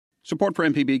Support for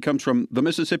MPB comes from the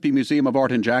Mississippi Museum of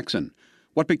Art in Jackson.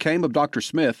 What Became of Dr.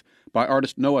 Smith by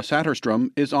artist Noah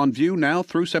Satterstrom is on view now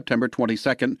through September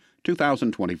 22,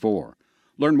 2024.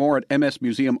 Learn more at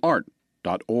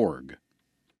msmuseumart.org.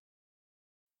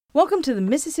 Welcome to the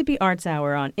Mississippi Arts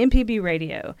Hour on MPB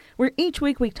Radio, where each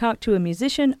week we talk to a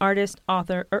musician, artist,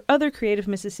 author, or other creative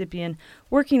Mississippian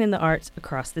working in the arts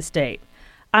across the state.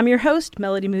 I'm your host,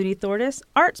 Melody Moody Thortis,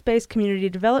 Arts-Based Community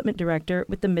Development Director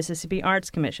with the Mississippi Arts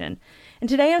Commission. And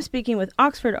today I'm speaking with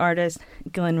Oxford artist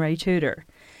Glenn Ray Tudor.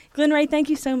 Glenn Ray, thank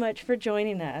you so much for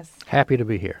joining us. Happy to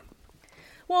be here.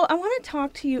 Well, I want to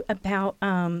talk to you about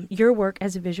your work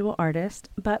as a visual artist,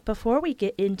 but before we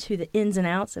get into the ins and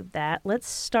outs of that, let's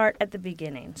start at the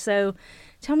beginning. So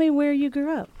tell me where you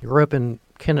grew up. I grew up in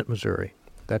Kennett, Missouri.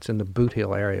 That's in the Boot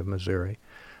Hill area of Missouri.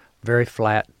 Very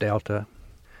flat delta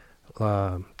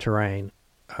terrain,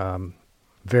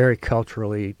 very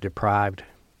culturally deprived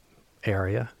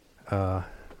area,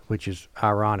 which is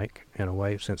ironic in a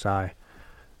way since I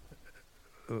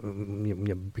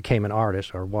became an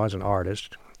artist or was an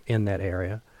artist in that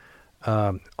area.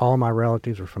 All my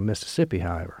relatives were from Mississippi,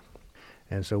 however,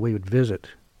 and so we would visit,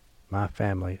 my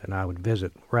family and I would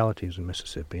visit relatives in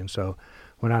Mississippi. And so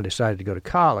when I decided to go to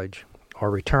college or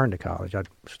return to college, I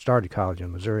started college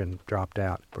in Missouri and dropped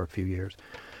out for a few years.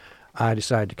 I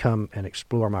decided to come and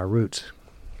explore my roots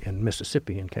in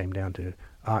Mississippi and came down to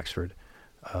Oxford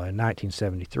in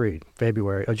 1973,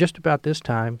 February, just about this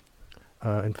time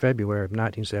in February of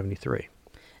 1973.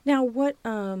 Now, what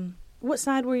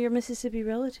side were your Mississippi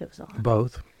relatives on?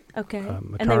 Both. Okay.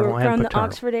 And they were from the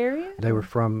Oxford area? They were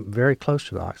from very close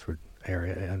to the Oxford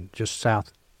area and just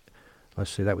south,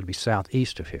 let's see, that would be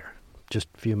southeast of here, just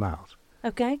a few miles.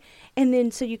 Okay. And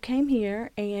then, so you came here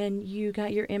and you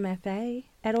got your MFA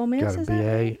at Ole Miss, got a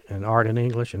BA in art and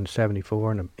English in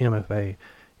 74 and an MFA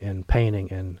in painting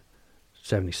in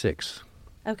 76.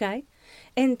 Okay.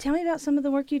 And tell me about some of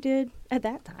the work you did at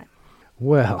that time.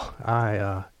 Well,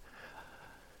 I,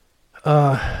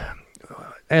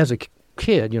 as a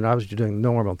kid, I was doing the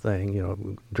normal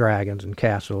thing, dragons and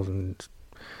castles and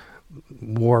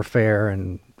warfare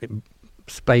and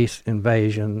space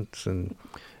invasions and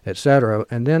et cetera.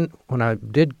 And then when I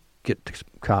did get to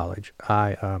college,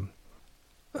 I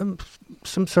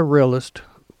some surrealist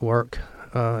work,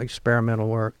 experimental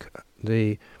work.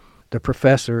 The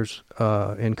professors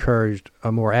encouraged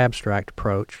a more abstract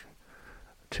approach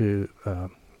to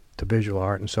visual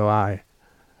art, and so I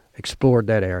explored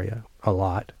that area a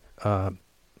lot.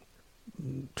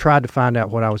 Tried to find out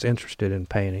what I was interested in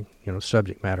painting,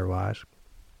 subject matter wise.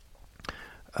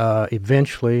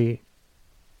 Eventually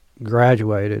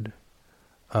graduated.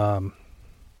 Thought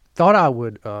I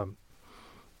would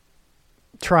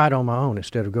try it on my own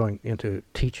instead of going into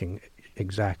teaching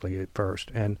exactly at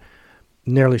first, and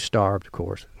nearly starved, of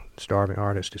course. Starving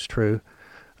artist is true.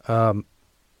 After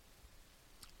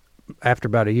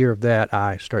about a year of that,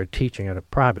 I started teaching at a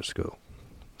private school,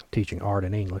 teaching art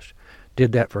and English.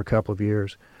 Did that for a couple of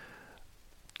years.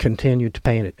 Continued to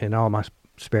paint it in all my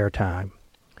spare time.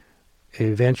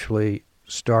 Eventually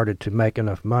started to make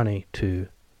enough money to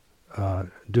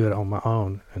do it on my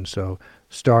own. And so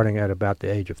starting at about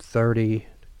the age of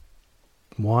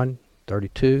 31,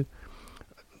 32,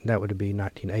 that would be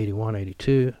 1981,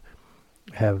 82,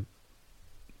 have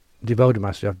devoted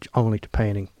myself only to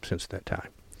painting since that time.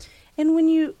 And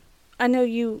when I know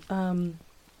you're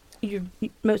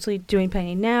mostly doing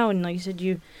painting now, and like you said,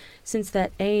 you, since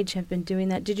that age, have been doing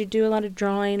that. Did you do a lot of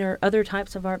drawing or other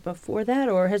types of art before that,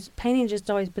 or has painting just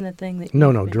always been the thing that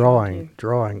No,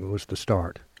 drawing was the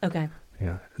start. Okay.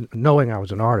 Yeah, knowing I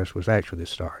was an artist was actually the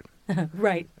start.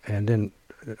 Right. And then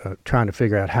trying to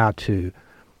figure out how to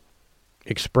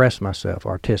express myself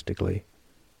artistically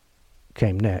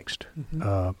came next.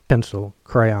 Mm-hmm. Pencil,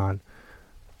 crayon,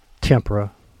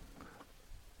 tempera.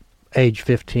 Age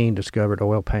 15, discovered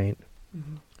oil paint.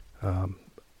 Mm-hmm.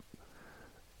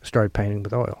 Started painting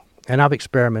with oil. And I've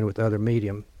experimented with other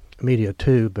media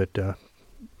too, but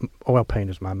oil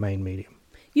paint is my main medium.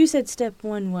 You said step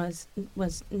one was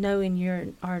knowing you're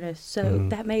an artist, so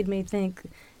that made me think,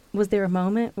 was there a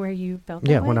moment where you felt that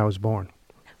way? Yeah, when I was born.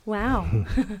 Wow.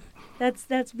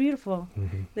 That's beautiful,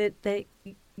 mm-hmm. that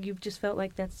you just felt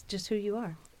like that's just who you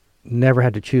are. Never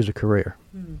had to choose a career.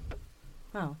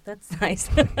 Oh, that's nice.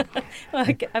 Well,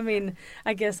 I mean,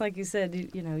 I guess like you said,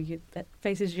 that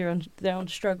faces their own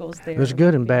struggles there. There's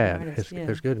good and bad. Artist,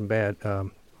 There's good and bad.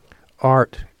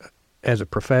 Art as a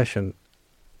profession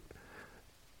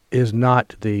is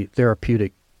not the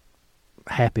therapeutic,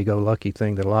 happy-go-lucky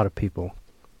thing that a lot of people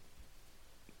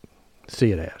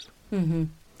see it as. Mm-hmm.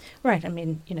 Right. I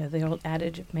mean, the old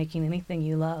adage of making anything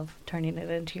you love, turning it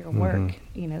into your work,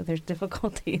 there's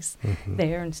difficulties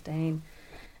there and staying.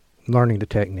 Learning the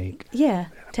technique. Yeah.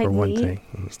 For one Technique,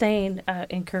 thing. staying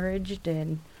encouraged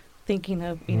and thinking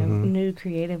of, new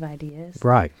creative ideas.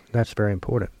 Right. That's very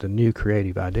important. The new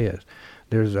creative ideas.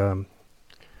 There's,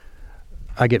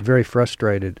 I get very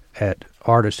frustrated at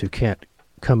artists who can't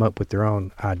come up with their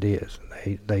own ideas.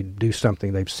 They do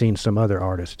something they've seen some other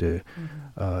artist do.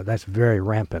 That's very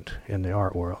rampant in the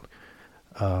art world.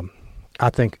 I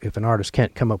think if an artist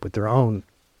can't come up with their own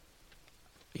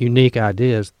unique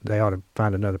ideas, they ought to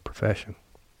find another profession.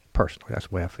 Personally, that's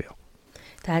the way I feel.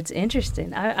 That's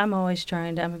interesting. I'm always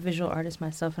trying to, I'm a visual artist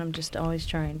myself, and I'm just always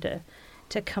trying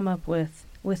to come up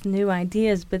with new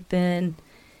ideas, but then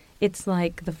it's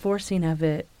like the forcing of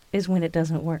it is when it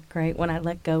doesn't work, right? When I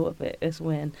let go of it is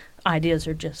when ideas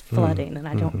are just flooding and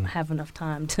I don't have enough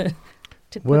time to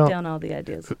put down all the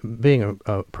ideas. Being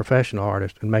a professional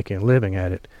artist and making a living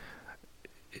at it,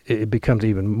 it becomes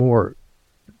even more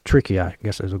tricky, I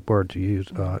guess is a word to use,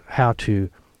 how to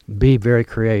be very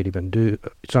creative and do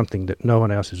something that no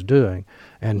one else is doing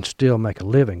and still make a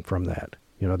living from that.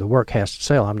 The work has to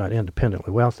sell. I'm not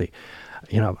independently wealthy.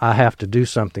 I have to do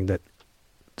something that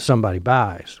somebody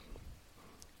buys.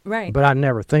 Right. But I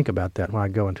never think about that when I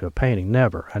go into a painting.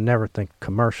 Never. I never think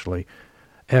commercially,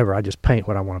 ever. I just paint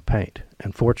what I want to paint.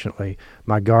 And fortunately,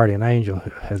 my guardian angel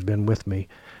has been with me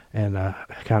and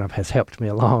kind of has helped me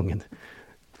along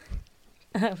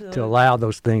to allow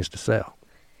those things to sell.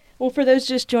 Well, for those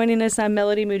just joining us, I'm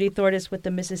Melody Moody Thortis with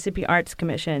the Mississippi Arts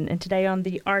Commission. And today on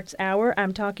the Arts Hour,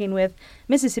 I'm talking with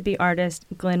Mississippi artist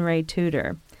Glenn Ray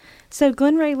Tudor. So,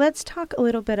 Glenn Ray, let's talk a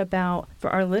little bit about,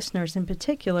 for our listeners in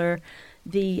particular,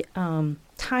 the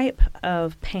type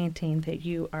of painting that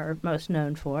you are most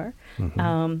known for.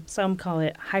 Some call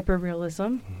it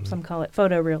hyperrealism. Some call it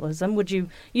photorealism. Would you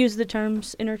use the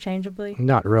terms interchangeably?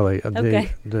 Not really.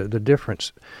 Okay. The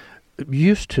difference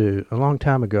used to, a long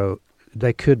time ago,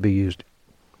 they could be used,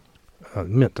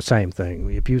 meant the same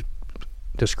thing. If you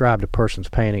described a person's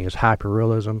painting as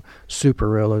hyperrealism,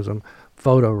 superrealism,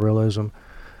 photorealism,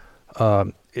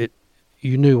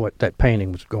 you knew what that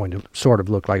painting was going to sort of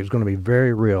look like. It was going to be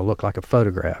very real, look like a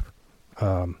photograph,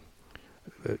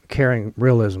 carrying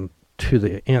realism to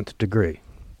the nth degree.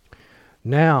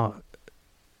 Now,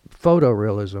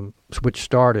 photorealism, which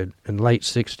started in late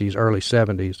 60s, early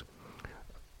 70s,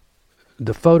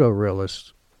 the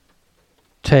photorealists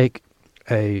take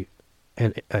an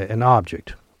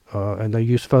object, and they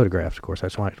use photographs, of course.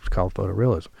 That's why it's called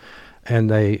photorealism.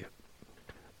 And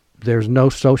there's no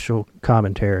social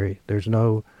commentary. There's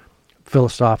no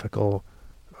philosophical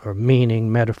or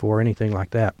meaning, metaphor, anything like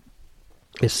that.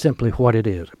 It's simply what it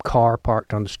is. A car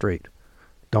parked on the street.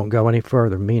 Don't go any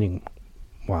further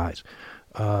meaning-wise.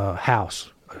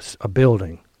 House, a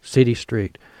building, city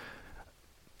street.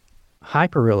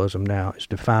 Hyperrealism now is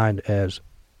defined as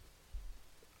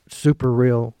super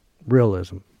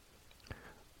realism.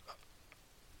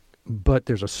 But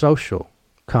there's a social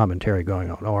commentary going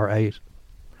on, or a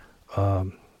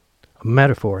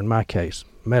metaphor in my case.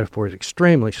 Metaphor is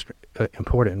extremely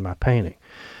important in my painting.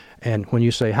 And when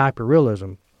you say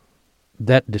hyperrealism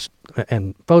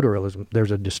and photorealism,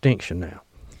 there's a distinction now.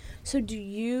 So do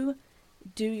you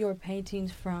do your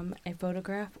paintings from a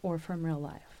photograph or from real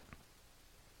life?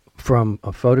 From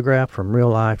a photograph, from real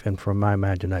life, and from my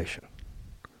imagination.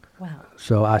 Wow.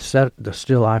 So I set the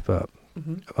still life up,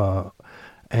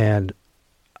 and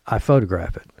I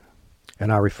photograph it.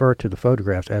 And I refer to the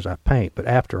photographs as I paint. But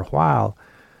after a while,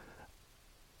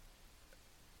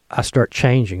 I start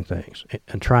changing things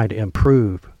and trying to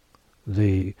improve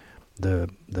the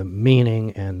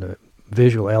meaning and the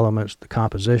visual elements, the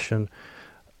composition,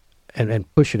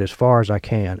 and push it as far as I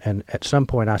can. And at some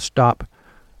point, I stop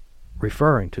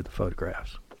referring to the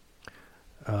photographs.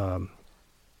 I'm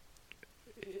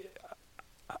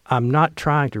not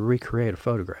trying to recreate a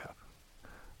photograph.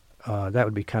 That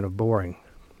would be kind of boring,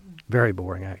 very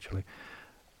boring, actually.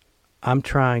 I'm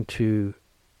trying to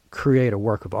create a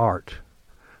work of art,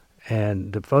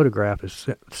 and the photograph is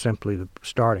simply the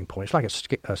starting point. It's like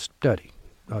a study,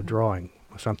 a drawing,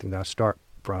 something that I start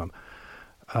from.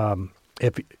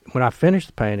 When I finish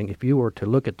the painting, if you were to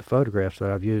look at the photographs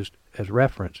that I've used as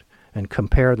reference and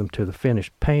compare them to the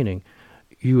finished painting,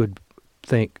 you would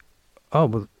think, oh,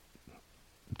 well,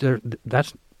 they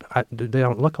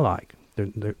don't look alike.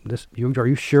 Are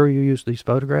you sure you used these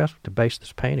photographs to base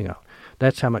this painting on?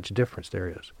 That's how much difference there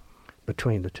is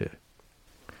between the two.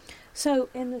 So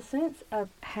in the sense of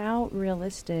how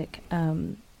realistic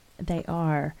they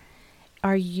are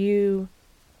you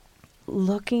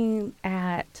looking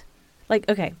at, like,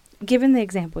 okay, given the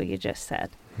example you just said,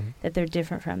 that they're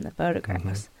different from the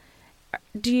photographs.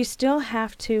 Do you still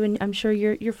have to, and I'm sure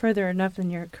you're further enough in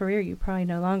your career, you probably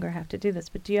no longer have to do this,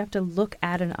 but do you have to look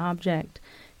at an object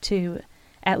to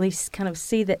at least kind of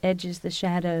see the edges, the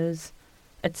shadows,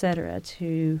 etc.,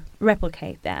 to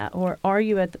replicate that? Or are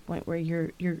you at the point where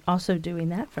you're also doing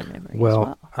that from memory as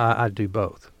well? I do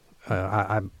both.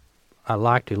 I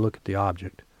like to look at the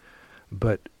object,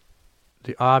 but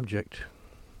the object,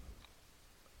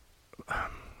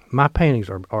 my paintings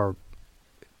are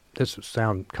this will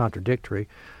sound contradictory,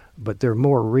 but they're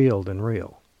more real than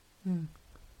real.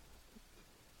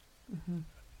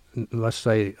 Let's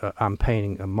say I'm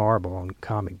painting a marble on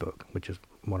comic book, which is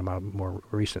one of my more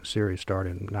recent series,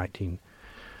 started in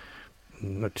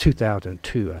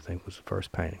 2002, I think, was the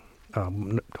first painting,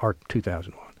 or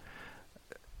 2001.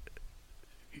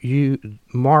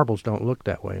 Marbles don't look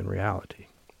that way in reality.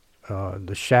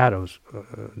 The shadows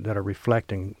that are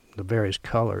reflecting the various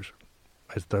colors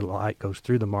as the light goes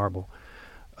through the marble,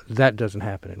 that doesn't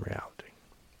happen in reality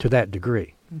to that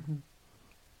degree.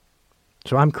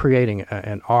 So I'm creating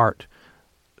an art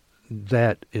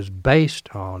that is based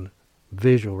on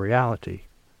visual reality,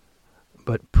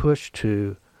 but pushed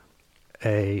to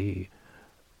a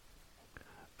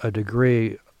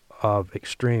degree of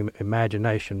extreme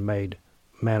imagination made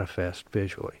manifest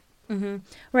visually.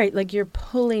 Right, like you're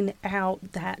pulling out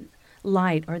that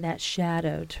light or that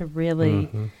shadow to really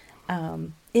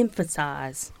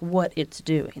emphasize what it's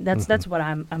doing. That's what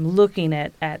I'm looking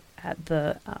at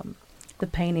the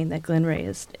painting that Glenn Ray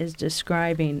is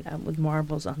describing with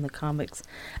marbles on the comics.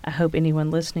 I hope anyone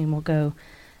listening will go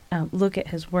look at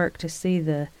his work to see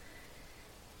the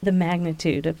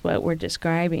magnitude of what we're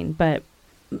describing. But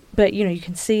you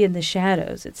can see in the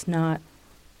shadows, it's not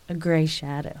a gray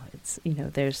shadow. It's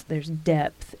there's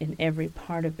depth in every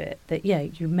part of it that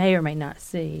you may or may not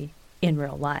see in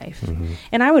real life.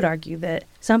 And I would argue that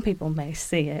some people may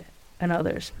see it and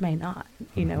others may not.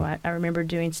 I remember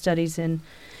doing studies in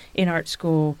art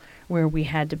school where we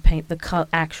had to paint the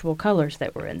actual colors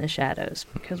that were in the shadows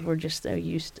because we're just so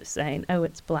used to saying, oh,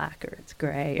 it's black or it's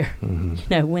gray,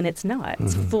 or when it's not.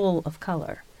 It's full of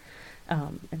color.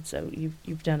 And so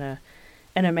you've done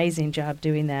an amazing job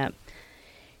doing that.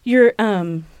 You're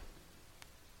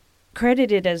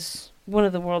credited as one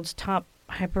of the world's top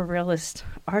hyperrealist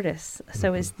artists.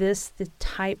 So is this the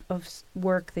type of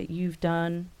work that you've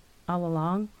done all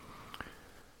along?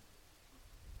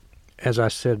 As I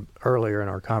said earlier in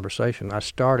our conversation, when I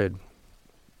started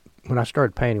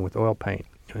painting with oil paint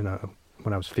when I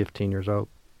was 15 years old,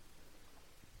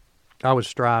 I was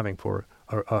striving for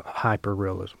a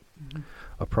hyperrealism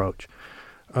approach.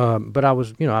 But I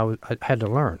had to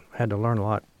learn a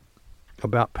lot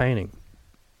about painting.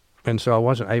 And so I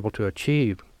wasn't able to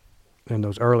achieve in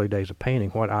those early days of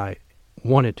painting what I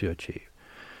wanted to achieve.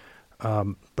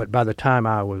 But by the time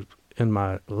I was in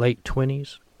my late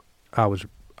 20s, I was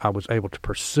able to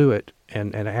pursue it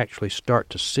and actually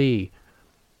start to see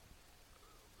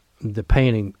the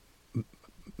painting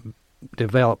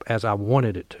develop as I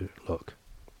wanted it to look.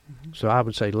 So I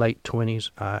would say late 20s,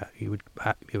 you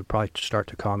would probably start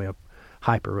to call me a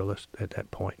hyperrealist at that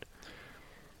point.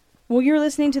 Well, you're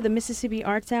listening to the Mississippi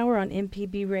Arts Hour on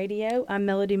MPB Radio. I'm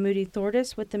Melody Moody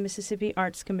Thortis with the Mississippi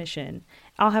Arts Commission.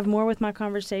 I'll have more with my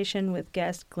conversation with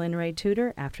guest Glenn Ray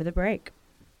Tudor after the break.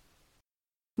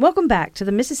 Welcome back to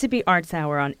the Mississippi Arts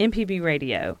Hour on MPB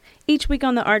Radio. Each week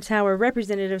on the Arts Hour,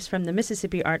 representatives from the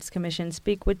Mississippi Arts Commission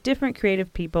speak with different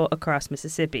creative people across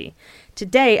Mississippi.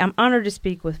 Today, I'm honored to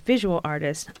speak with visual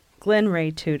artist Glenn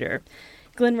Ray Tudor.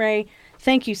 Glenn Ray,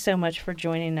 thank you so much for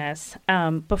joining us.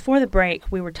 Before the break,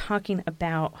 we were talking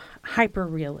about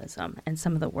hyperrealism and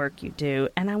some of the work you do,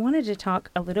 and I wanted to talk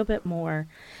a little bit more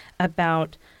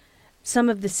about some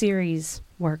of the series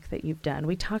work that you've done.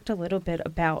 We talked a little bit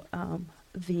about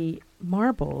the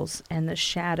marbles and the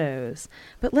shadows,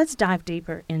 but let's dive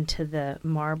deeper into the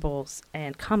marbles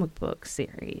and comic book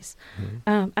series.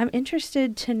 I'm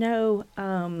interested to know,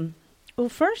 well,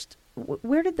 first,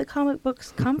 where did the comic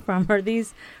books come from? Are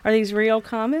these real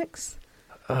comics?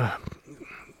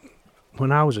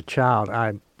 When I was a child,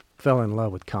 I fell in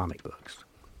love with comic books.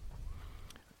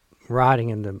 Riding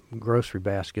in the grocery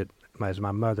basket as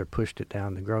my mother pushed it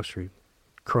down the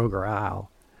Kroger aisle,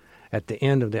 at the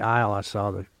end of the aisle, I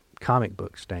saw the comic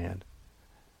book stand,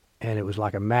 and it was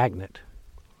like a magnet,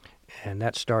 and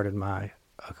that started my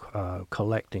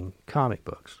collecting comic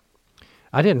books.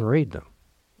 I didn't read them.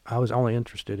 I was only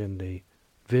interested in the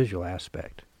visual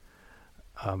aspect.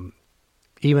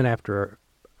 Even after,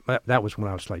 that was when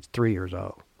I was like 3 years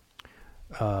old.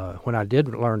 When I did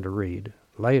learn to read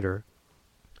later,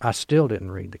 I still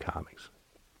didn't read the comics.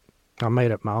 I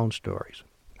made up my own stories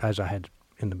as I had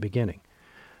in the beginning.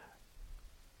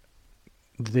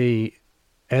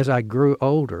 As I grew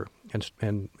older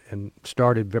and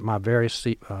started my various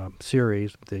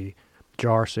series, the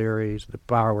Jar series, the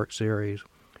Fireworks series,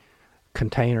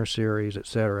 Container series,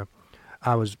 etc.,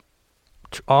 I was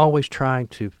always trying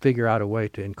to figure out a way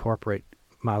to incorporate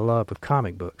my love of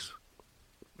comic books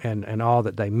and all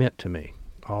that they meant to me,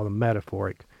 all the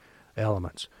metaphoric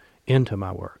elements, into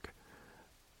my work.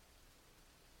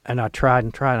 And I tried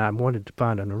and tried, and I wanted to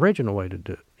find an original way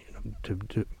to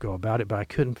to go about it, but I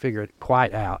couldn't figure it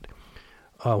quite out.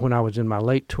 When I was in my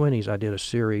late 20s, I did a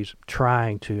series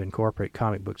trying to incorporate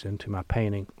comic books into my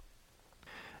painting,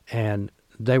 and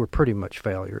they were pretty much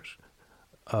failures.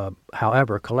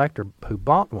 However, a collector who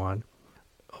bought one,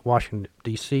 a Washington,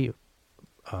 D.C.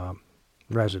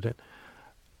 Resident,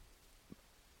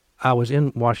 I was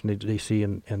in Washington, D.C.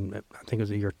 in I think it was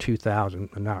the year 2000,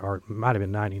 or it might have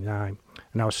been 99,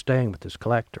 and I was staying with this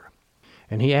collector.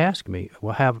 And he asked me,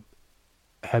 well,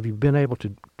 have you been able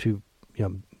to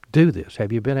do this?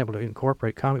 Have you been able to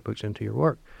incorporate comic books into your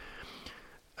work?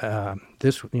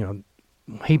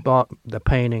 He bought the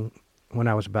painting when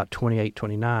I was about 28,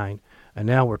 29, and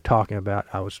now we're talking about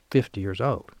I was 50 years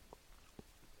old.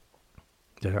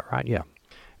 Is that right? Yeah.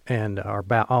 Or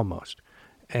about almost.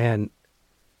 And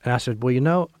I said,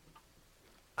 well,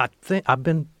 I've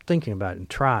been thinking about it and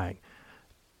trying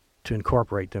to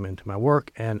incorporate them into my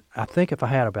work, and I think if I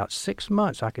had about 6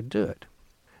 months, I could do it.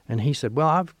 And he said, well,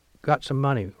 I've got some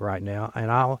money right now,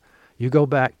 and you go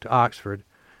back to Oxford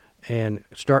and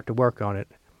start to work on it,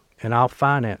 and I'll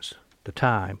finance the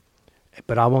time,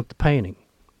 but I want the painting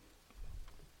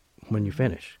when you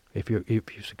finish, if you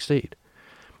succeed.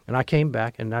 And I came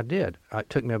back, and I did. It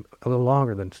took me a little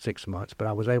longer than 6 months, but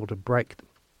I was able to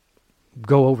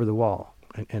go over the wall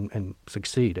and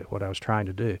succeed at what I was trying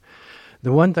to do.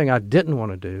 The one thing I didn't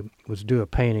want to do was do a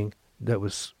painting that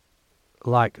was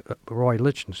like Roy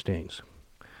Lichtenstein's,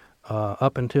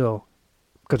 up until,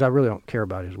 because I really don't care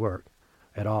about his work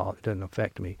at all. It doesn't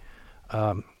affect me,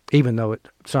 even though it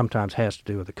sometimes has to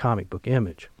do with the comic book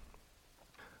image.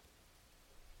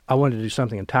 I wanted to do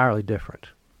something entirely different.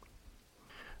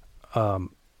 And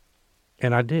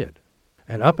I did.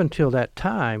 And up until that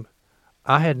time,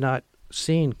 I had not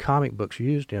seen comic books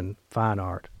used in fine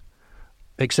art,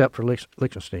 except for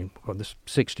Lichtenstein, or the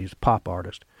 60s pop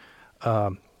artist.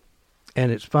 And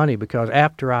it's funny because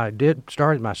after I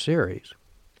started my series,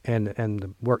 and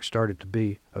the work started to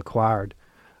be acquired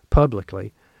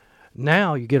publicly,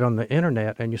 now you get on the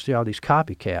internet and you see all these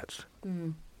copycats.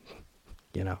 Mm.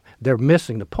 They're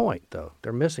missing the point, though.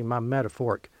 They're missing my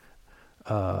metaphoric,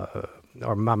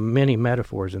 or my many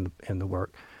metaphors in the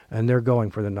work, and they're going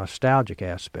for the nostalgic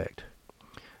aspect.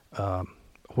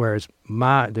 Whereas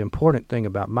the important thing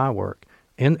about my work,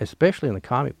 especially in the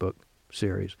comic book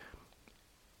series,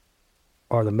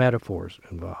 are the metaphors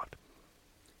involved.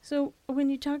 So when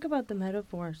you talk about the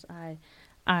metaphors, I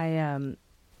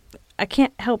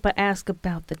can't help but ask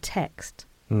about the text.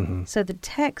 Mm-hmm. So the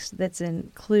text that's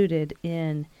included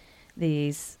in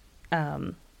these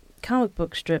comic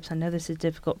book strips, I know this is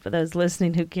difficult for those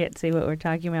listening who can't see what we're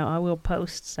talking about. I will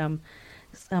post some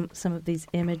of these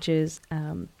images.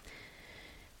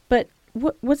 But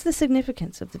what's the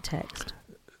significance of the text?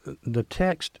 The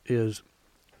text is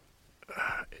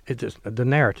the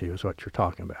narrative is what you're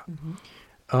talking about.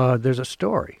 Mm-hmm. There's a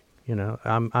story.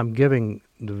 I'm giving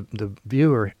the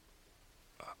viewer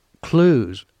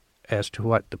clues as to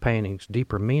what the painting's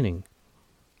deeper meaning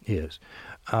is.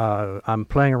 I'm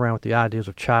playing around with the ideas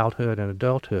of childhood and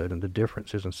adulthood and the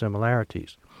differences and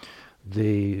similarities.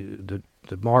 The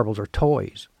marbles are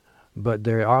toys, but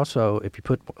they're also, if you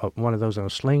put one of those in a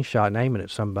slingshot and aim it at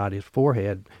somebody's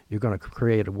forehead, you're going to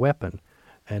create a weapon.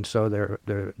 And so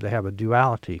they have a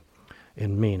duality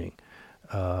in meaning,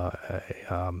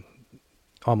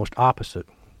 almost opposite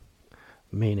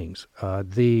meanings.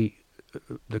 The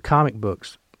comic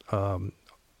books, and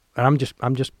I'm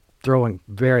just throwing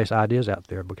various ideas out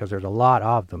there because there's a lot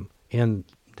of them in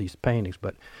these paintings,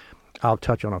 but I'll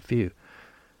touch on a few.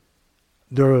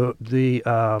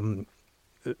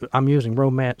 I'm using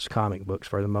romance comic books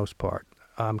for the most part.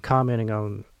 I'm commenting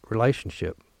on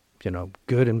relationship,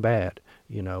 good and bad.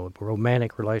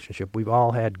 Romantic relationship. We've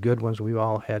all had good ones. We've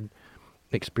all had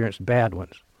experienced bad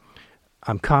ones.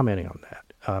 I'm commenting on that.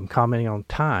 I'm commenting on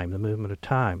time, the movement of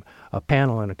time. A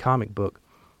panel in a comic book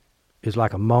is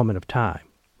like a moment of time.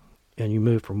 And you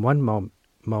move from one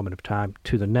moment of time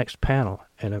to the next panel,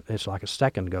 and it's like a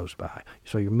second goes by.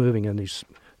 So you're moving in these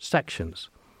sections,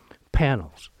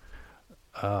 panels.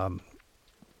 So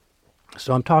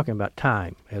I'm talking about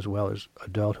time as well as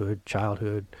adulthood,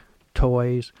 childhood,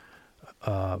 toys,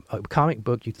 A comic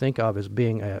book you think of as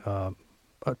being a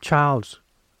child's,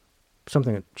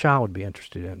 something a child would be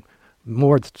interested in,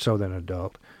 more so than an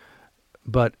adult.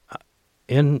 But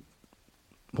in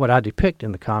what I depict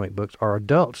in the comic books are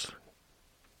adults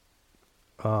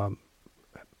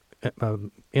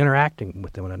interacting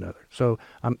with one another. So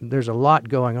there's a lot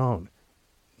going on.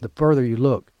 The further you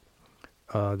look,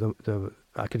 I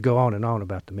could go on and on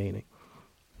about the meaning.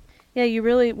 Yeah, you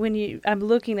really, I'm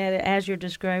looking at it as you're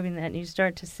describing that, and you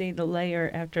start to see the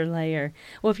layer after layer.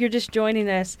 Well, if you're just joining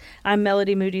us, I'm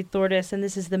Melody Moody Thortis, and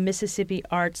this is the Mississippi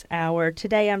Arts Hour.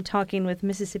 Today I'm talking with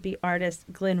Mississippi artist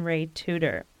Glenn Ray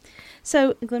Tudor.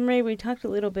 So, Glenn Ray, we talked a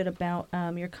little bit about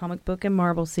your comic book and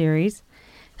Marvel series.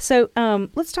 So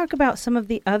let's talk about some of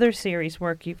the other series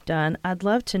work you've done. I'd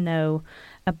love to know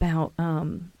about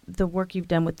the work you've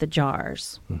done with the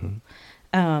jars.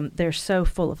 Mm-hmm. They're so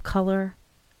full of color.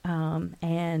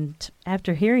 And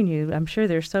after hearing you, I'm sure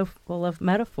they're so full of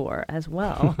metaphor as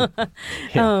well.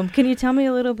 Yeah. Can you tell me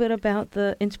a little bit about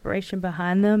the inspiration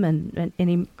behind them and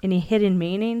any hidden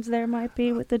meanings there might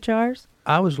be with the jars?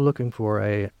 I was looking for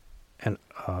a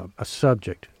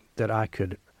subject that I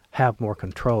could have more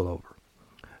control over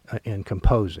in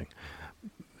composing.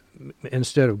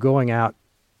 Instead of going out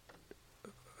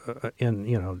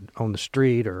on the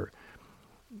street or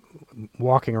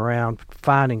walking around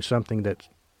finding something that's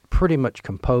pretty much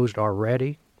composed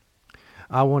already,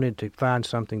 I wanted to find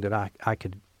something that I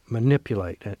could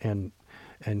manipulate and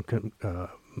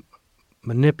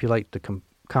manipulate the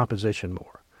composition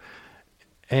more.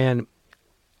 And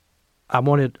I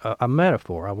wanted a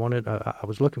metaphor. I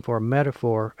was looking for a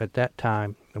metaphor at that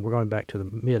time, and we're going back to the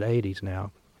mid '80s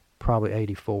now, probably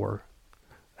 '84,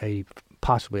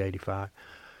 possibly '85.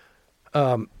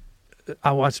 I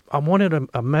wanted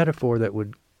a metaphor that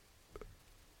would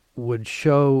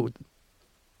show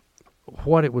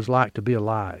what it was like to be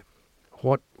alive,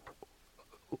 what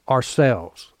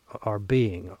ourselves, our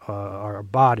being, our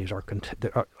bodies,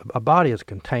 a body is a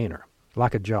container,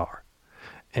 like a jar,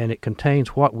 and it contains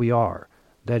what we are.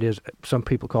 That is, some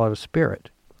people call it a spirit.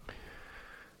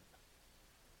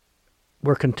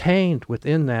 We're contained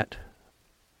within that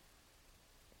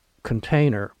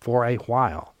container for a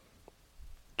while,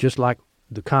 just like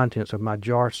the contents of my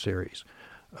jar series.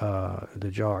 The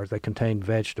jars, they contain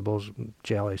vegetables,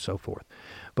 jelly, so forth.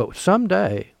 But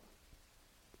someday,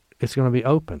 it's going to be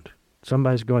opened.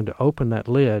 Somebody's going to open that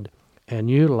lid and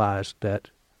utilize that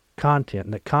content.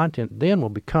 And that content then will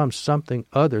become something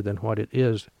other than what it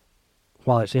is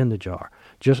while it's in the jar.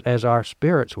 Just as our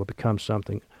spirits will become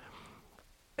something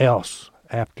else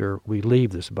after we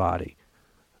leave this body.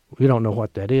 We don't know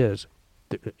what that is.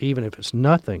 Even if it's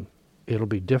nothing, it'll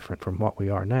be different from what we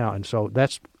are now. And so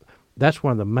that's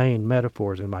one of the main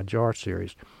metaphors in my jar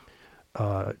series,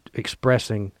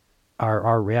 expressing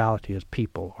our reality as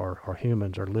people, or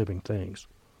humans, or living things.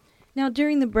 Now,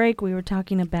 during the break, we were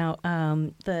talking about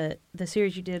the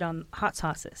series you did on hot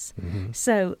sauces. Mm-hmm.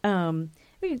 So,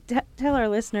 we tell our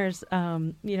listeners,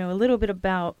 a little bit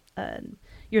about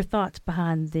your thoughts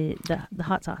behind the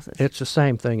hot sauces. It's the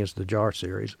same thing as the jar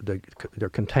series. They're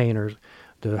containers.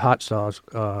 The hot sauce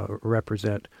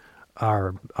represent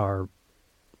our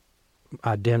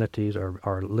identities,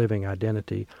 our living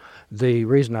identity. The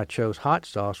reason I chose hot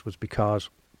sauce was because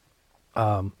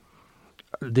the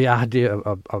idea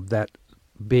of that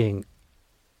being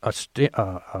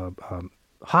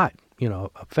hot,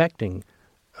 affecting.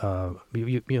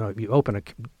 You open a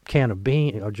can of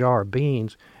a jar of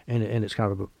beans, and it's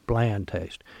kind of a bland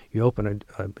taste. You open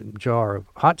a jar of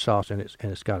hot sauce, and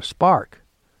it's got a spark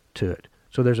to it.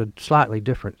 So there's a slightly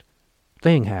different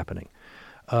thing happening.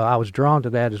 I was drawn to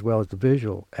that, as well as the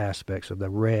visual aspects of the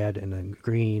red and the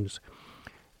greens.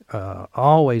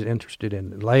 Always interested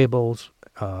in labels,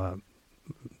 the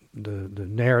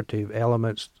narrative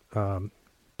elements.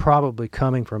 Probably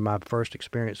coming from my first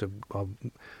experience of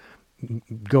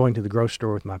going to the grocery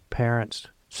store with my parents,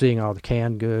 seeing all the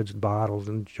canned goods, bottles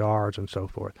and jars and so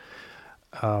forth.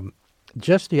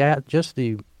 Just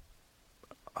the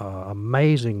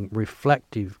amazing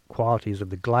reflective qualities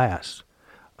of the glass.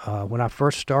 When I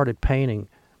first started painting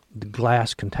the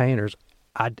glass containers,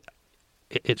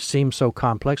 it seemed so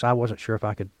complex. I wasn't sure if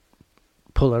I could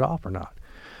pull it off or not.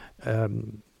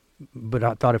 But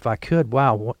I thought if I could,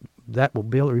 that will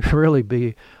really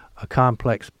be a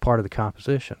complex part of the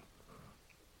composition.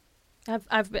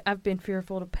 I've been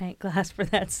fearful to paint glass for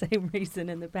that same reason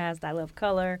in the past. I love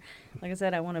color. Like I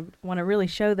said, I want to really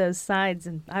show those sides,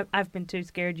 and I've been too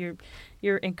scared.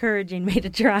 You're encouraging me to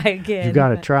try again. You got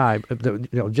to try.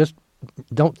 Just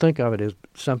don't think of it as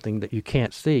something that you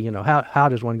can't see. How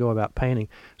does one go about painting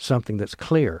something that's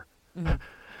clear? Mm-hmm.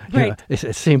 Right.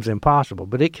 It seems impossible,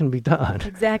 but it can be done.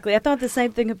 Exactly. I thought the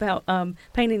same thing about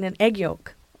painting an egg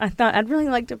yolk. I thought I'd really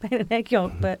like to paint an egg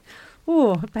yolk, but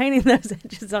painting those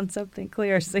edges on something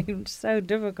clear seemed so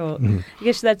difficult. I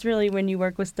guess that's really when you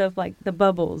work with stuff like the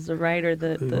bubbles, right, or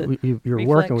the You're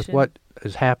working with what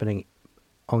is happening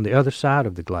on the other side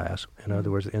of the glass. In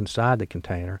other words, inside the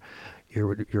container,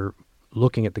 you're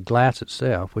looking at the glass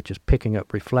itself, which is picking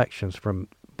up reflections from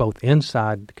both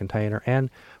inside the container and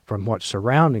from what's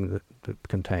surrounding the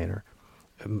container.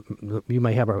 You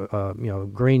may have a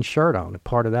green shirt on, and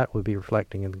part of that would be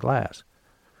reflecting in the glass,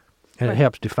 and it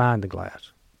helps define the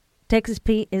glass. Texas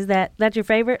Pete, is that your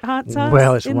favorite hot sauce?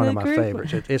 Well, it's one of my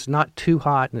favorites. It's not too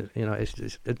hot, and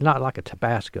it's not like a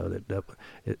Tabasco that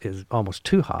is almost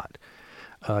too hot.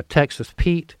 Texas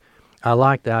Pete, I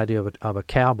like the idea of a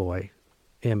cowboy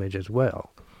image as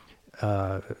well.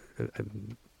 The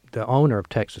owner of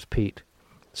Texas Pete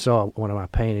saw one of my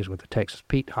paintings with the Texas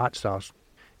Pete hot sauce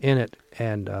in it,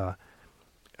 and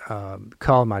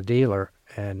called my dealer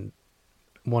and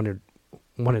wanted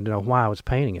to know why I was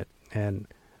painting it. And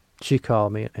she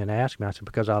called me and asked me. I said,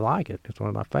 because I like it. It's one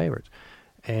of my favorites.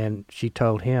 And she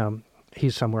told him,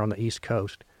 he's somewhere on the East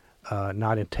Coast,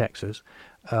 not in Texas.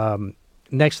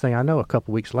 Next thing I know, a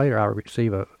couple weeks later, I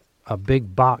receive a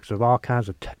big box of all kinds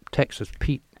of Texas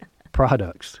Pete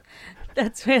products.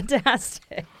 That's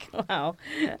fantastic. Wow.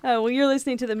 Well, you're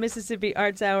listening to the Mississippi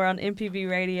Arts Hour on MPB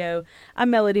Radio. I'm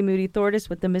Melody Moody Thortis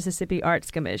with the Mississippi Arts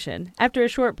Commission. After a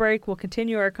short break, we'll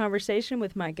continue our conversation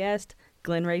with my guest,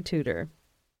 Glenn Ray Tudor.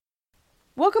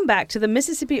 Welcome back to the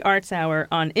Mississippi Arts Hour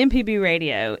on MPB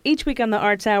Radio. Each week on the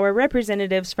Arts Hour,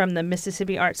 representatives from the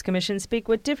Mississippi Arts Commission speak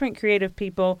with different creative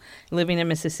people living in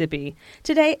Mississippi.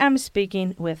 Today, I'm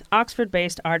speaking with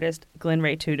Oxford-based artist Glenn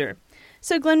Ray Tudor.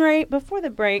 So, Glenn Ray, before the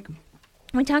break,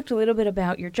 we talked a little bit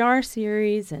about your jar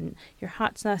series and your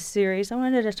hot sauce series. I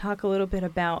wanted to talk a little bit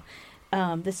about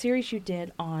the series you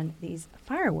did on these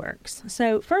fireworks.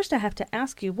 So first I have to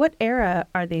ask you, what era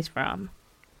are these from?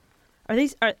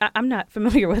 I'm not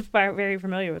familiar with very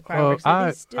familiar with fireworks.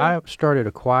 I started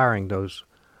acquiring those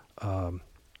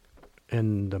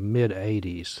in the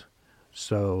mid-'80s.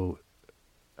 So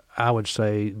I would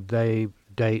say they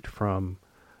date from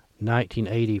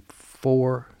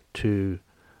 1984 to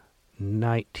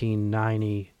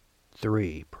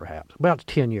 1993, perhaps. About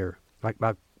 10 years.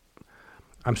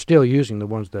 I'm still using the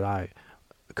ones that I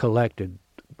collected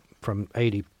from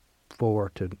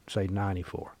 84 to, say,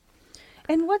 94.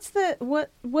 And what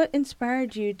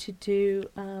inspired you to do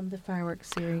the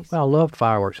fireworks series? Well, I loved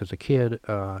fireworks as a kid.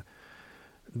 The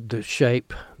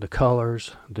shape, the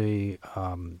colors, the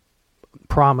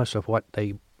promise of what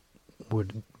they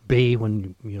would be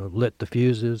when you lit the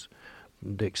fuses,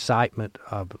 the excitement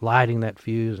of lighting that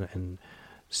fuse and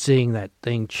seeing that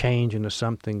thing change into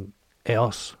something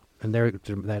else. And there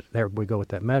we go with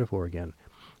that metaphor again,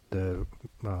 the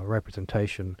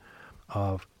representation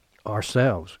of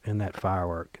ourselves in that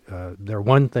firework. They're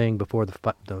one thing before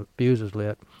the fuse is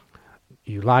lit.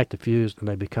 You light the fuse and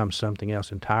they become something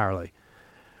else entirely.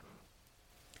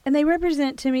 And they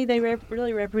represent, to me,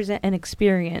 really represent an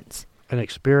experience. An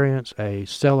experience, a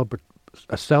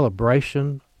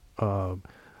celebration of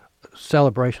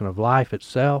life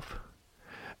itself,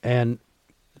 and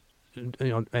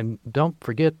and don't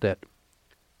forget that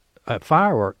a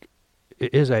firework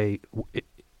it's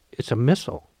a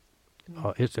missile.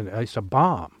 It's a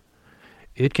bomb.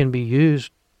 It can be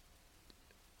used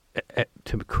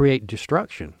to create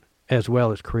destruction as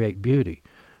well as create beauty.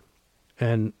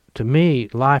 And to me,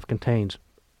 life contains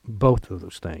both of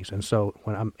those things. And so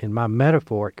when I'm in my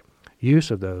metaphoric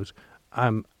use of those,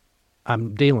 I'm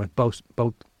dealing with both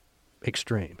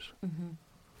extremes. Mm-hmm.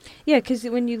 Yeah, because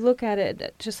when you look at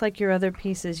it, just like your other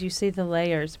pieces, you see the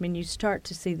layers. I mean, you start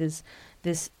to see this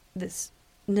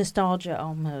nostalgia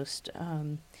almost.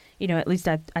 At least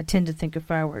I tend to think of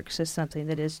fireworks as something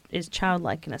that is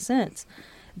childlike in a sense,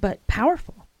 but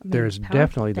powerful. I mean, there's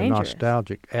definitely dangerous. The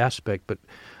nostalgic aspect, but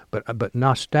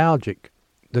nostalgic.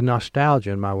 The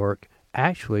nostalgia in my work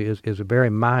actually is a very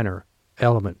minor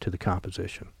element to the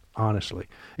composition. Honestly,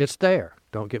 it's there.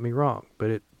 Don't get me wrong,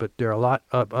 but there are a lot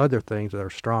of other things that are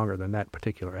stronger than that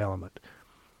particular element.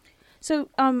 So,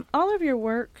 all of your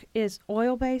work is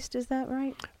oil-based, is that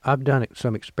right? I've done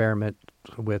some experiments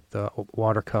with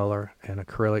watercolor and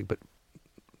acrylic, but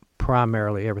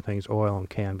primarily everything's oil on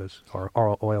canvas or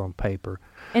oil on paper.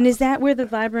 And is that where the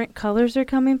vibrant colors are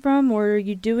coming from, or are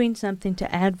you doing something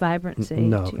to add vibrancy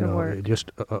to your work? No,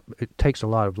 it takes a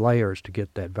lot of layers to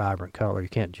get that vibrant color. You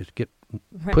can't just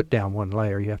put down one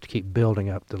layer. You have to keep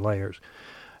building up the layers.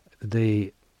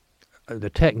 The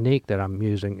technique that I'm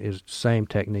using is the same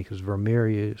technique as Vermeer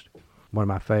used, one of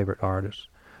my favorite artists.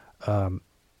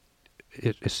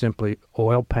 It's simply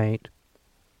oil paint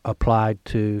applied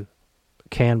to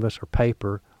canvas or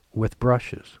paper with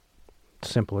brushes.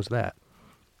 Simple as that.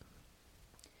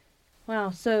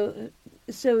 Wow. So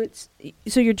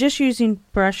you're just using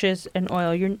brushes and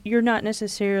oil. You're not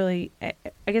necessarily.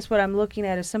 I guess what I'm looking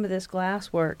at is some of this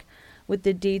glass work with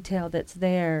the detail that's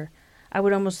there. I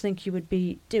would almost think you would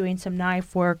be doing some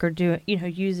knife work or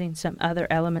using some other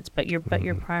elements, but you're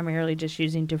primarily just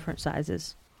using different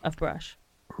sizes of brush.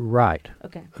 Right.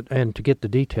 Okay. And to get the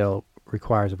detail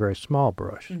requires a very small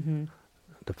brush,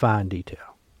 the fine detail.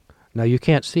 Now, you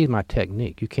can't see my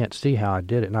technique. You can't see how I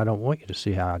did it, and I don't want you to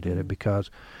see how I did it,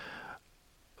 because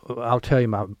I'll tell you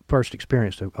my first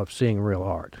experience of seeing real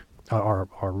art, or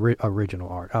original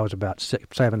art. I was about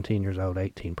 17 years old,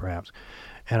 18 perhaps,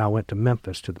 and I went to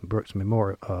Memphis to the Brooks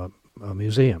Memorial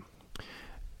Museum.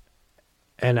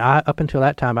 And up until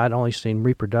that time, I'd only seen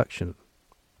reproduction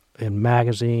in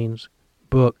magazines,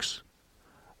 books,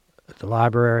 at the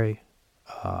library,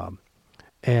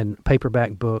 and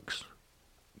paperback books,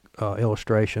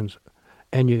 illustrations,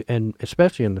 and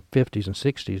especially in the 50s and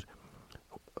 60s,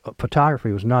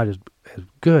 photography was not as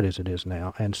good as it is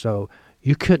now, and so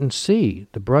you couldn't see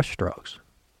the brush strokes.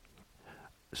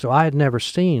 So I had never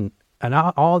seen, and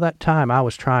all that time I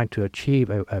was trying to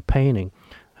achieve a painting,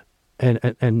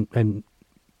 and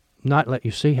not let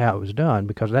you see how it was done,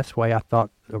 because that's the way I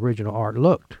thought original art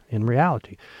looked in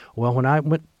reality. Well, when I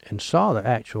went and saw the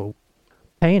actual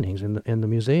paintings in the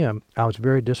museum, I was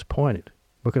very disappointed,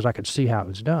 because I could see how it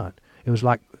was done. It was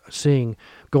like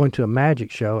going to a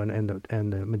magic show and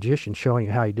the magician showing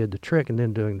you how he did the trick and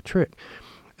then doing the trick.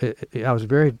 I was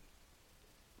very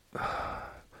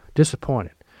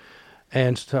disappointed.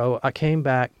 And so I came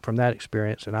back from that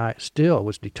experience, and I still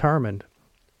was determined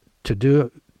to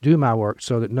do my work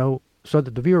so that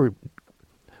the viewer,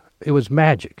 it was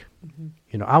magic.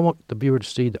 I want the viewer to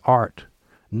see the art,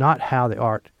 not how the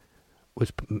art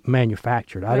was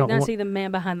manufactured. Right, I don't not want, see the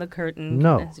man behind the curtain.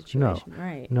 No, kind of situation.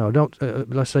 Right. No, don't.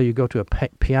 Let's say you go to a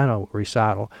piano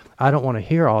recital. I don't want to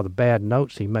hear all the bad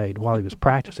notes he made while he was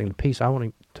practicing the piece. I want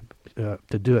him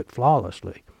to do it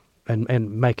flawlessly, and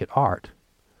make it art.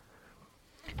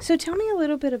 So tell me a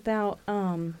little bit about,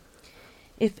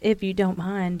 if you don't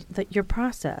mind, your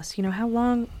process. How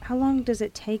long does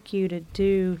it take you to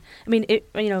do? I mean,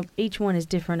 each one is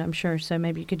different, I'm sure. So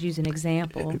maybe you could use an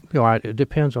example. It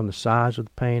depends on the size of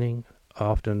the painting.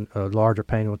 Often, a larger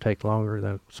painting will take longer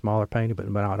than a smaller painting, but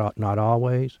not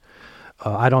always.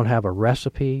 I don't have a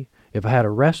recipe. If I had a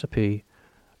recipe,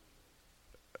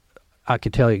 I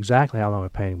could tell you exactly how long a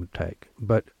painting would take.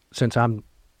 But since I'm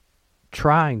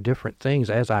trying different things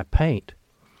as I paint,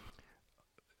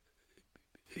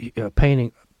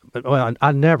 painting, well,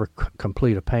 I never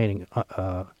complete a painting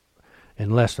in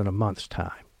less than a month's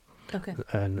time. Okay.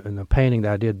 And the painting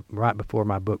that I did right before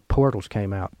my book Portals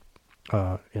came out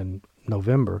in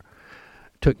November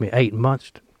took me 8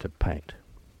 months to paint.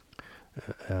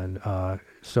 And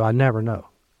so I never know.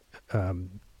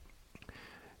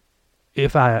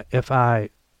 If I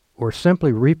were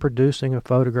simply reproducing a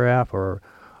photograph, or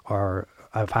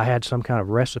if I had some kind of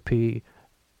recipe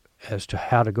as to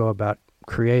how to go about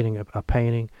creating a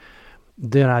painting,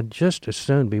 then I'd just as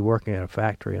soon be working at a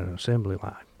factory and an assembly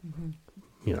line.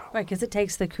 Right, because it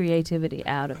takes the creativity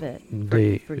out of it.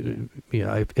 For you.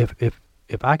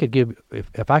 If I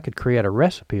could create a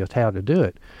recipe of how to do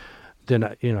it, then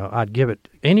I'd give it.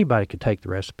 Anybody could take the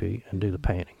recipe and do the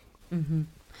painting. Mm-hmm.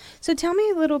 So tell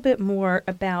me a little bit more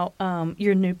about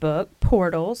your new book,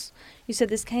 Portals. You said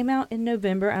this came out in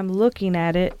November. I'm looking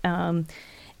at it, and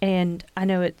I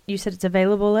know it. You said it's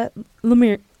available at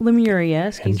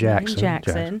Lemuria, in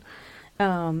Jackson.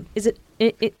 Is it?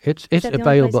 It's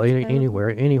available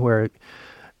anywhere.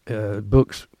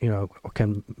 Books,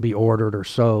 can be ordered or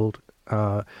sold.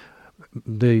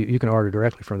 You can order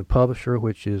directly from the publisher,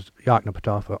 which is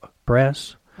Yoknapatawpha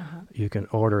Press. You can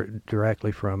order it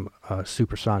directly from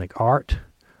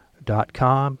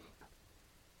supersonicart.com.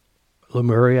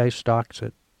 Lemuria stocks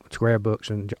it. Square Books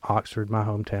in Oxford, my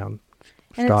hometown,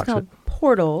 and stocks it's called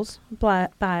Portals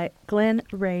by Glenn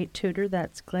Ray Tudor.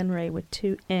 That's Glenn Ray with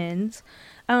 2 N's.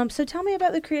 So tell me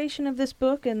about the creation of this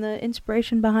book and the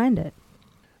inspiration behind it.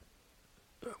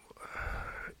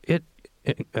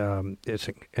 It's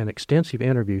an extensive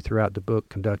interview throughout the book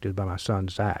conducted by my son,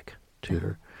 Zach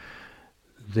Tudor.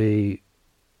 The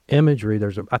imagery,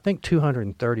 there's, I think,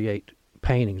 238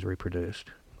 paintings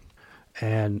reproduced,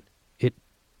 and it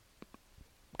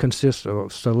consists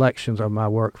of selections of my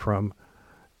work from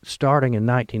starting in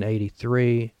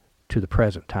 1983 to the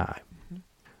present time.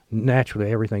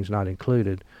 Naturally, everything's not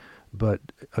included, but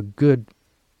a good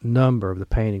number of the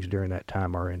paintings during that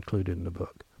time are included in the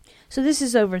book. So this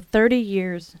is over 30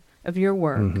 years of your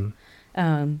work.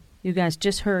 Mm-hmm. You guys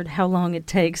just heard how long it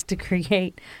takes to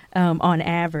create, on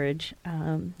average,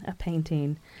 a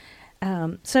painting.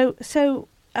 So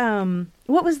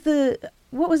what was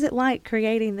it like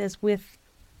creating this with,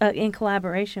 in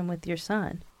collaboration with your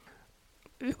son?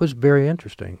 It was very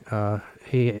interesting.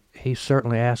 He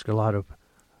certainly asked a lot of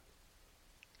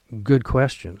good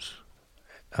questions,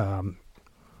 and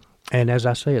as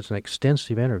I say, it's an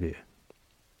extensive interview.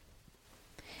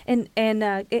 And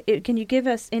can you give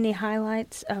us any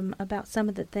highlights about some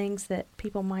of the things that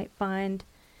people might find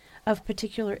of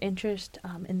particular interest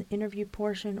in the interview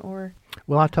portion? Or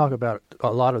Well, I talk about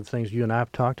a lot of the things you and I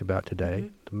have talked about today,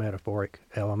 Mm-hmm. the metaphoric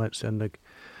elements and the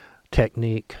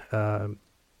technique, the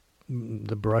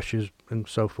brushes and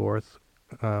so forth.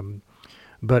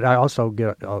 But I also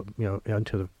get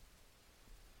into the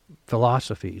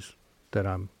philosophies that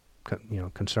I'm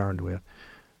concerned with.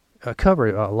 I cover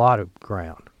a lot of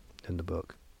ground in the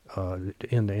book,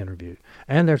 in the interview.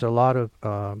 And there's a lot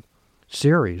of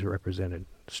series represented,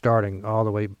 starting all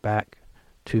the way back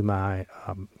to my,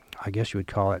 I guess you would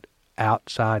call it,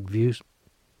 Outside Views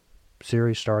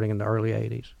series, starting in the early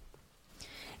 80s.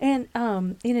 And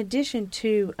in addition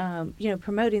to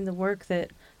promoting the work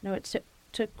that it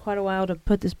took quite a while to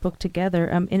put this book together.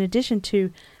 In addition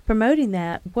to promoting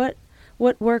that, what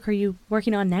work are you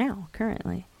working on now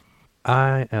currently?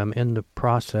 I am in the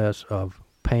process of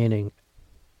painting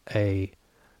a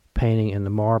painting in the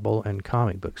marble and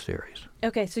comic book series.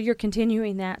 Okay, so you're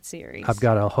continuing that series. I've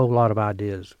got a whole lot of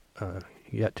ideas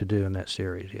yet to do in that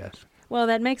series. Yes. Well,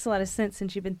 that makes a lot of sense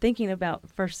since you've been thinking about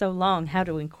for so long how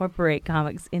to incorporate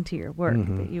comics into your work,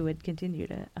 Mm-hmm. that you would continue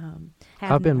to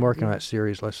have. I've been working on that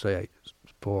series, let's say,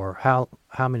 for how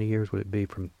many years would it be,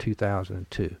 from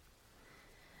 2002?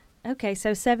 Okay,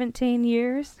 so 17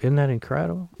 years. Isn't that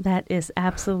incredible? That is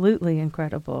absolutely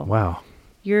incredible. Wow.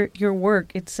 Your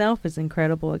work itself is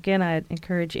incredible. Again, I'd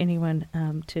encourage anyone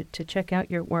to check out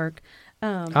your work.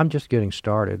 I'm just getting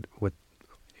started with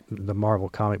the Marvel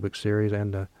comic book series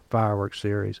and the Fireworks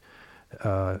series,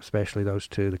 especially those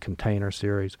two, the Container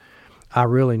series. I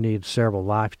really need several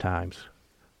lifetimes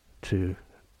to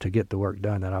get the work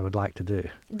done that I would like to do.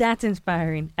 That's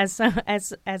inspiring. As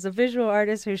a visual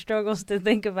artist who struggles to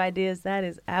think of ideas, that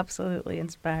is absolutely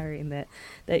inspiring that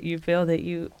you feel that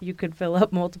you could fill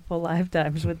up multiple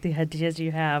lifetimes with the ideas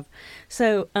you have.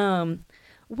 So,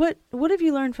 what have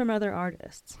you learned from other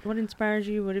artists? What inspires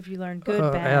you? What have you learned?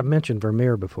 Good, bad? I've mentioned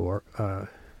Vermeer before,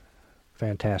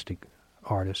 fantastic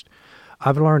artist.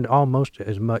 I've learned almost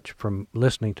as much from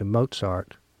listening to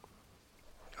Mozart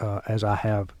as I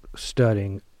have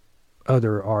studying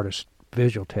other artists'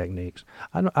 visual techniques.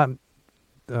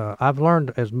 I've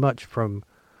learned as much from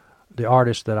the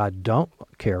artists that I don't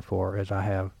care for as I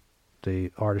have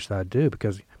the artists that I do,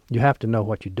 because you have to know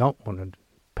what you don't want to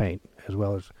paint as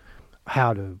well as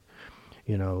how to,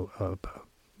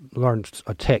 learn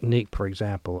a technique, for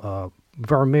example.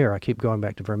 Vermeer, I keep going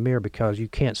back to Vermeer because you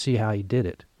can't see how he did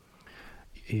it.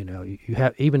 You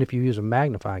have, even if you use a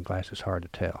magnifying glass, it's hard to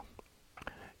tell.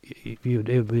 It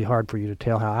would be hard for you to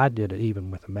tell how I did it,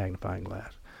 even with a magnifying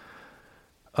glass.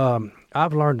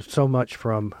 I've learned so much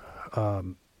from,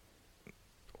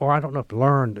 or I don't know if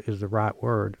learned is the right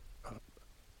word,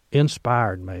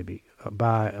 inspired maybe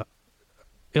by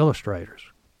illustrators,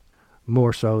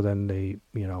 more so than the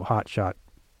hotshot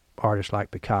artists like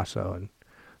Picasso and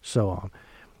so on.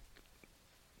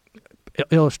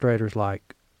 Illustrators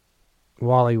like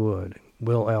Wally Wood,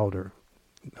 Will Elder,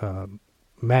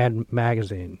 Mad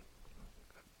Magazine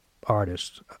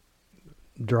artists,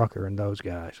 Drucker and those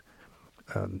guys.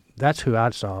 That's who I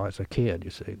saw as a kid,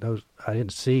 you see. Those I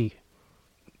didn't see.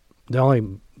 The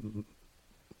only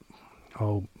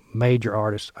major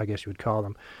artists, I guess you would call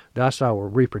them, that I saw were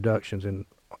reproductions in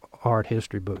art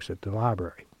history books at the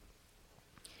library.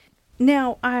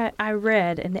 Now, I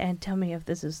read, and tell me if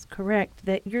this is correct,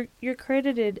 that you're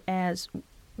credited as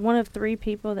one of 3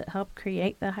 people that helped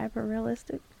create the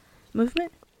hyperrealistic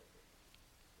movement?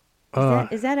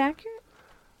 Is that accurate?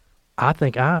 I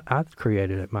think I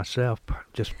created it myself,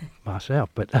 just myself,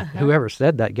 but whoever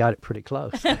said that got it pretty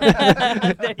close.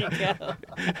 There you go.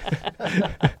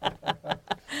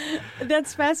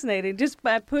 That's fascinating. Just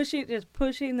by pushing the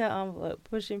envelope,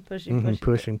 pushing.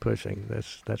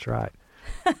 That's right.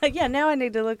 Yeah, now I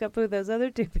need to look up who those other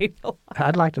 2 people are.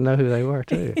 I'd like to know who they were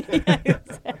too. Yeah,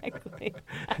 exactly.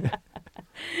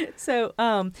 So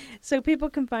people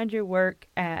can find your work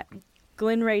at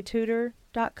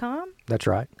GlenRayTutor.com. That's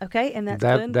right. Okay, and that's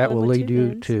that will lead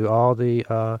you to all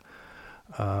the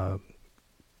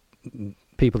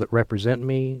people that represent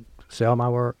me, sell my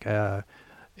work.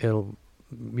 You'll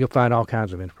find all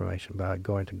kinds of information by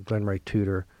going to Glen Ray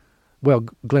Tudor. Well,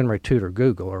 Glen Ray Tudor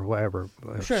Google or whatever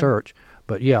Sure. search.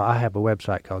 But yeah, I have a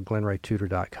website called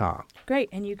glenraytudor.com. Great,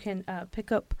 and you can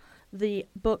pick up the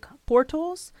book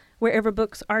Portals wherever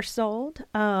books are sold,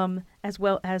 as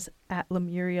well as at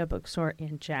Lemuria Bookstore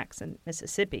in Jackson,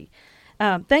 Mississippi.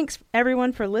 Thanks,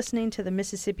 everyone, for listening to the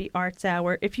Mississippi Arts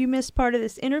Hour. If you missed part of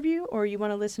this interview or you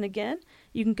want to listen again,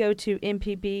 you can go to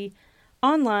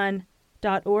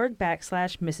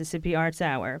mpbonline.org/Mississippi Arts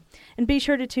Hour. And be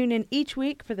sure to tune in each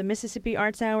week for the Mississippi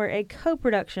Arts Hour, a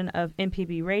co-production of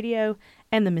MPB Radio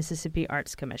and the Mississippi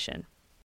Arts Commission.